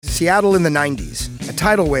Seattle in the 90s. A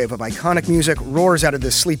tidal wave of iconic music roars out of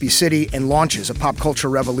this sleepy city and launches a pop culture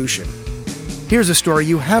revolution. Here's a story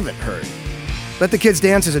you haven't heard. Let the Kids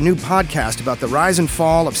Dance is a new podcast about the rise and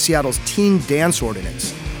fall of Seattle's teen dance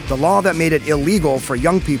ordinance, the law that made it illegal for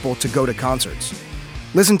young people to go to concerts.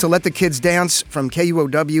 Listen to Let the Kids Dance from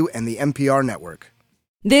KUOW and the NPR network.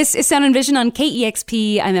 This is Sound and Vision on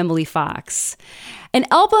KEXP. I'm Emily Fox. An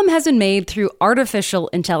album has been made through artificial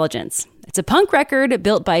intelligence. It's a punk record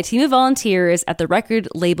built by a team of volunteers at the record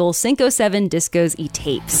label Cinco 7 Discos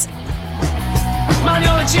E-Tapes.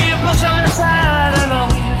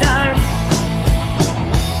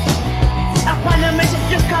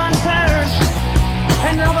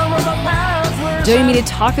 Joining me to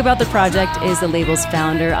talk about the project is the label's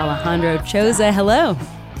founder, Alejandro Choza. Hello.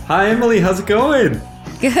 Hi, Emily. How's it going?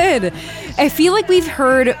 Good. I feel like we've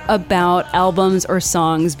heard about albums or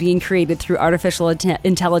songs being created through artificial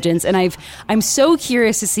intelligence, and I'm so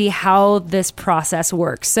curious to see how this process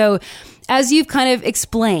works. So, as you've kind of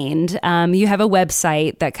explained, you have a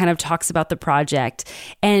website that kind of talks about the project,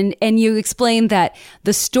 and you explained that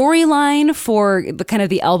the storyline for the kind of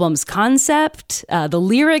the album's concept, the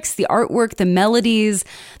lyrics, the artwork, the melodies,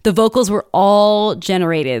 the vocals were all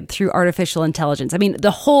generated through artificial intelligence. I mean,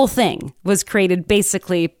 the whole thing was created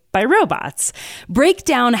basically by robots. Break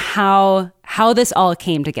down how this all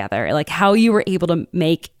came together, like how you were able to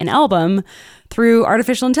make an album through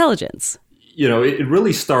artificial intelligence. You know, it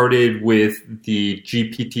really started with the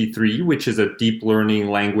GPT-3, which is a deep learning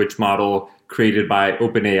language model created by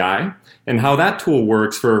OpenAI. And how that tool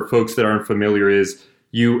works for folks that aren't familiar is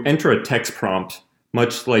you enter a text prompt,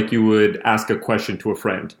 much like you would ask a question to a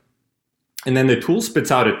friend. And then the tool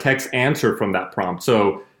spits out a text answer from that prompt.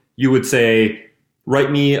 So you would say,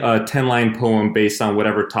 write me a 10-line poem based on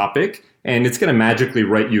whatever topic, and it's going to magically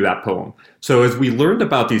write you that poem. So as we learned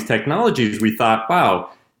about these technologies, we thought,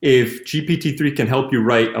 wow, if GPT-3 can help you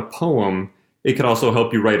write a poem, it could also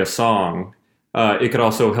help you write a song. It could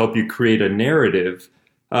also help you create a narrative.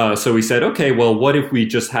 So we said, okay, well, what if we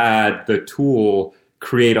just had the tool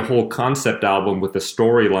create a whole concept album with a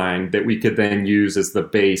storyline that we could then use as the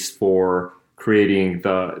base for creating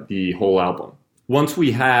the whole album? Once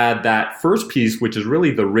we had that first piece, which is really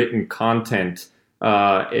the written content,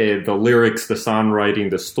 the lyrics, the songwriting,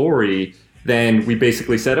 the story, then we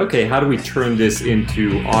basically said, okay, how do we turn this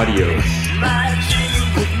into audio?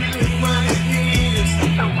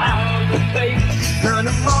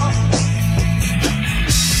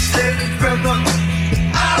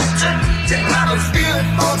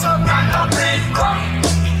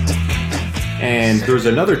 And there's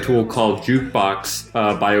another tool called Jukebox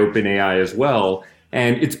by OpenAI as well.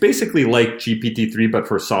 And it's basically like GPT-3, but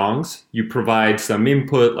for songs. You provide some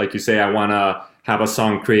input, like you say, I want to have a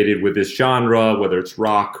song created with this genre, whether it's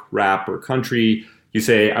rock, rap, or country. You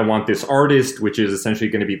say, I want this artist, which is essentially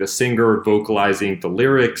going to be the singer vocalizing the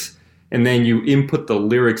lyrics. And then you input the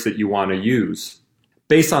lyrics that you want to use.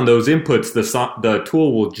 Based on those inputs, the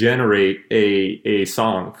tool will generate a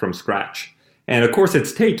song from scratch. And of course,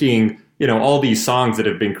 it's taking all these songs that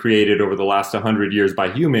have been created over the last 100 years by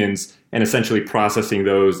humans and essentially processing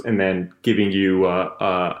those and then giving you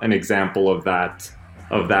an example of that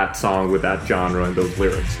song with that genre and those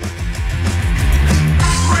lyrics.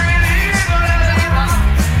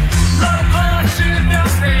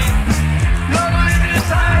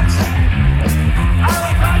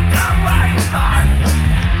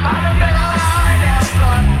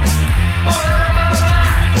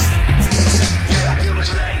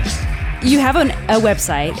 You have a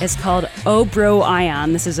website. It's called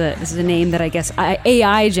Obroion. This is a name that I guess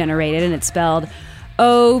AI generated, and it's spelled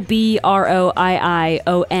Obroiion.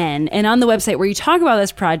 And on the website where you talk about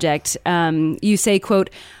this project, you say, quote,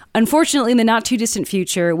 unfortunately, in the not too distant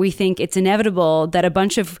future, we think it's inevitable that a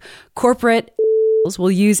bunch of corporate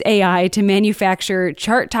will use AI to manufacture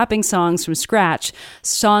chart-topping songs from scratch,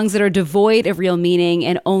 songs that are devoid of real meaning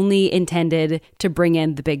and only intended to bring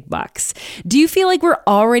in the big bucks. Do you feel like we're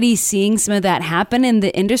already seeing some of that happen in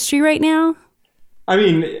the industry right now? I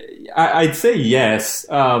mean, I'd say yes.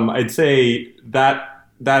 I'd say that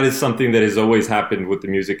is something that has always happened with the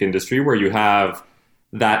music industry, where you have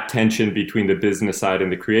that tension between the business side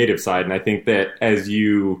and the creative side. And I think that as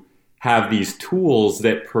you have these tools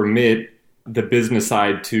that permit the business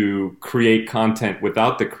side to create content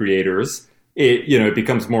without the creators, it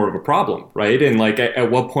becomes more of a problem, right? And like, at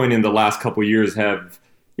what point in the last couple of years have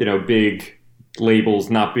big labels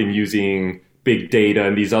not been using big data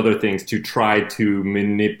and these other things to try to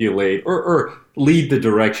manipulate or lead the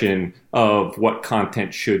direction of what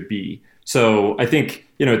content should be? So I think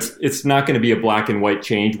it's not going to be a black and white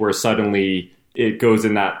change where suddenly it goes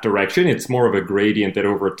in that direction. It's more of a gradient that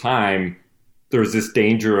over time, there's this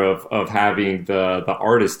danger of having the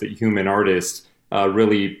artist, the human artist,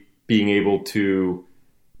 really being able to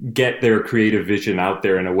get their creative vision out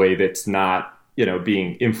there in a way that's not,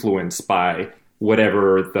 being influenced by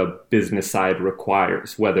whatever the business side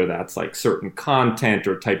requires, whether that's like certain content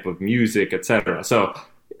or type of music, et cetera. So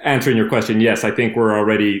answering your question, yes, I think we're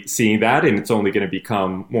already seeing that, and it's only going to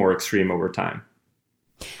become more extreme over time.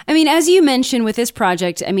 I mean, as you mentioned with this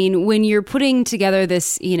project, I mean, when you're putting together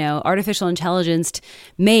this, artificial intelligence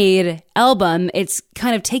made album, it's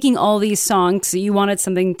kind of taking all these songs. So you wanted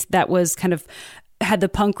something that was kind of had the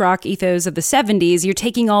punk rock ethos of the 70s. You're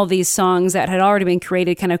taking all these songs that had already been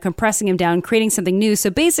created, kind of compressing them down, creating something new.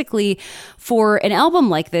 So basically, for an album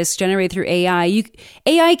like this generated through AI,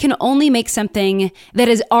 AI can only make something that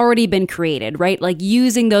has already been created, right? Like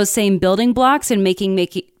using those same building blocks and making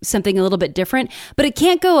something a little bit different. But it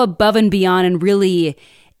can't go above and beyond and really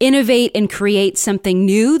innovate and create something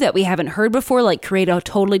new that we haven't heard before, like create a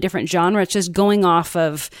totally different genre. It's just going off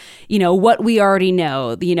of, what we already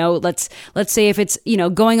know. Let's say if it's,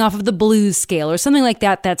 going off of the blues scale or something like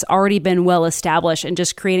that, that's already been well established, and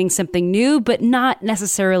just creating something new, but not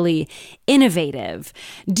necessarily innovative.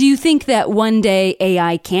 Do you think that one day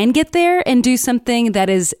AI can get there and do something that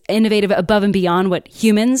is innovative above and beyond what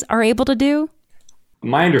humans are able to do?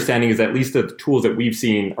 My understanding is at least the tools that we've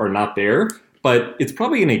seen are not there. But it's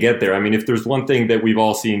probably going to get there. I mean, if there's one thing that we've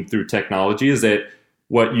all seen through technology is that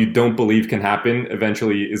what you don't believe can happen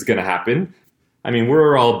eventually is going to happen. I mean,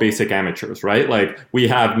 we're all basic amateurs, right? Like, we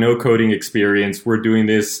have no coding experience. We're doing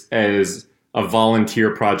this as a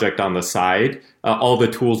volunteer project on the side. All the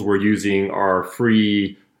tools we're using are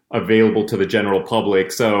free, available to the general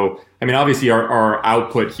public. So, I mean, obviously our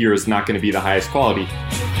output here is not going to be the highest quality.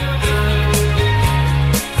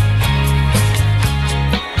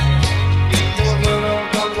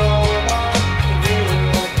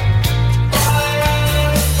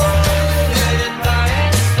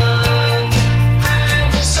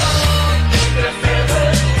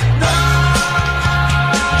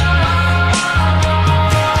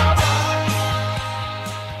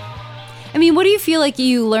 What do you feel like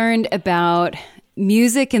you learned about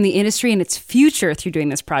music and the industry and its future through doing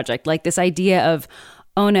this project? Like this idea of,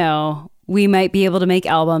 oh no, we might be able to make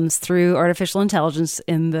albums through artificial intelligence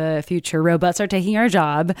in the future. Robots are taking our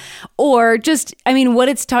job. Or just, what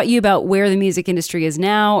it's taught you about where the music industry is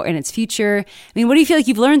now and its future. What do you feel like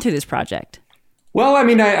you've learned through this project? Well,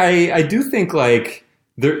 I do think like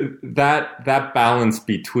that balance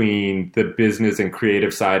between the business and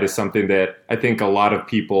creative side is something that I think a lot of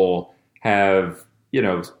people have,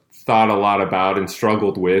 thought a lot about and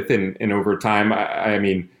struggled with. And over time,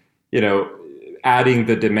 adding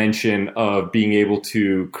the dimension of being able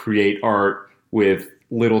to create art with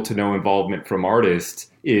little to no involvement from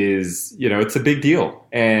artists is, it's a big deal.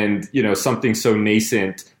 And, something so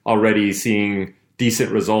nascent, already seeing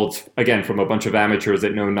decent results, again, from a bunch of amateurs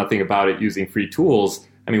that know nothing about it using free tools.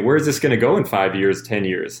 Where is this going to go in 5 years, 10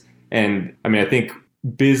 years? And I think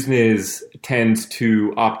business tends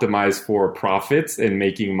to optimize for profits and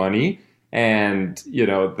making money. And,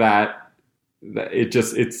 that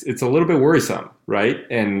it's a little bit worrisome, right?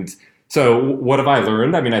 And so what have I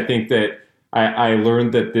learned? I think that I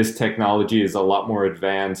learned that this technology is a lot more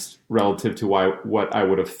advanced relative to what I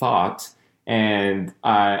would have thought. And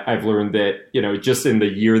I've learned that, just in the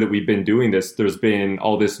year that we've been doing this, there's been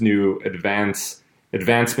all this new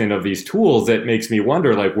advancement of these tools that makes me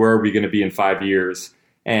wonder, like, where are we going to be in 5 years?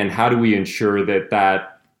 And how do we ensure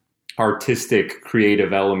that artistic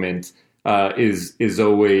creative element is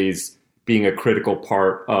always being a critical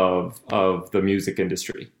part of the music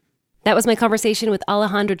industry? That was my conversation with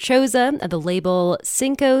Alejandro Choza of the label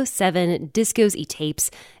Cinco 7 Discos y Tapes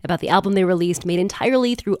about the album they released made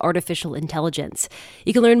entirely through artificial intelligence.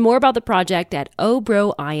 You can learn more about the project at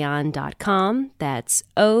obroion.com. That's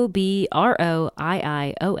obroion.com.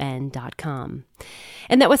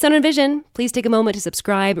 And that was Sound and Vision. Please take a moment to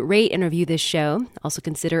subscribe, rate, and review this show. Also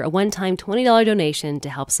consider a one-time $20 donation to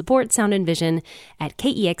help support Sound and Vision at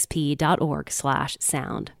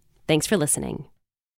kexp.org/sound. Thanks for listening.